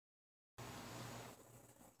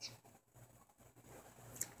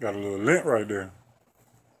Got a little lint right there.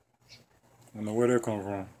 I don't know where that come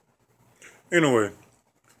from. Anyway,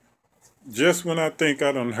 just when I think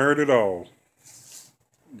I done heard it all,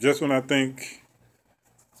 just when I think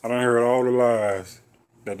I done heard all the lies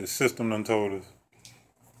that the system done told us,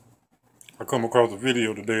 I come across a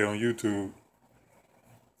video today on YouTube.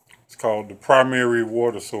 It's called The Primary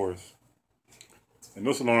Water Source. And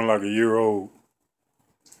this is only like a year old.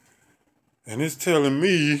 And it's telling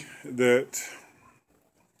me that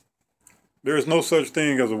there is no such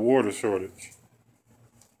thing as a water shortage.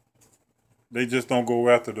 They just don't go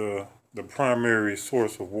after the primary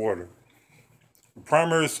source of water. The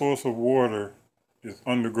primary source of water is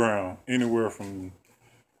underground, anywhere from,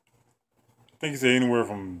 I think he said anywhere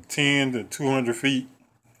from 10 to 200 feet.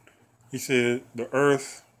 He said the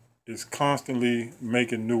earth is constantly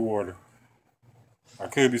making new water. I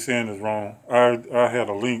could be saying this wrong. I had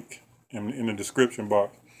a link in the description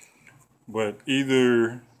box. But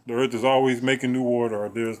either the earth is always making new water, or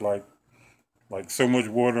there's like so much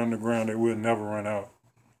water underground that will never run out.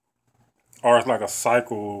 Or it's like a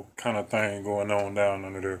cycle kind of thing going on down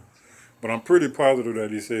under there. But I'm pretty positive that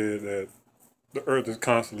he said that the earth is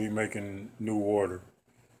constantly making new water.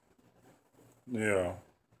 Yeah.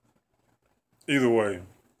 Either way,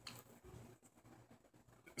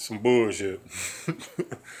 some bullshit.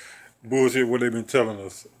 Bullshit what they've been telling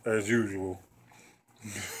us, as usual.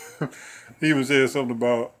 He even said something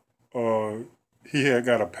about he had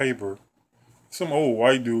got a paper. Some old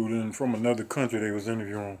white dude from another country they was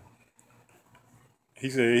interviewing. He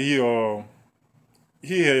said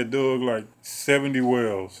he had dug like 70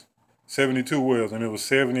 wells, 72 wells, and it was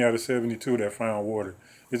 70 out of 72 that found water.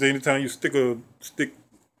 He said anytime you stick a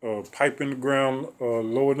pipe in the ground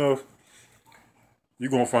low enough, you're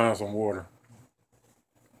gonna find some water.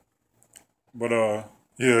 But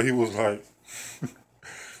yeah, he was like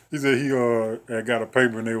he said he had got a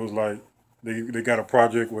paper and they was like they got a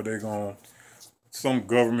project where some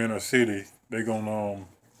government or city they gonna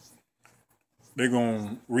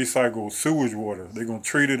recycle sewage water. They gonna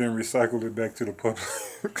treat it and recycle it back to the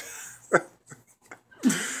public.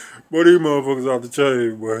 Boy, these motherfuckers off the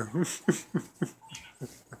chain, boy.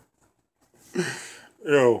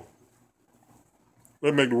 Yo,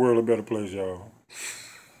 let's make the world a better place, y'all.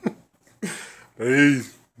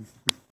 Peace.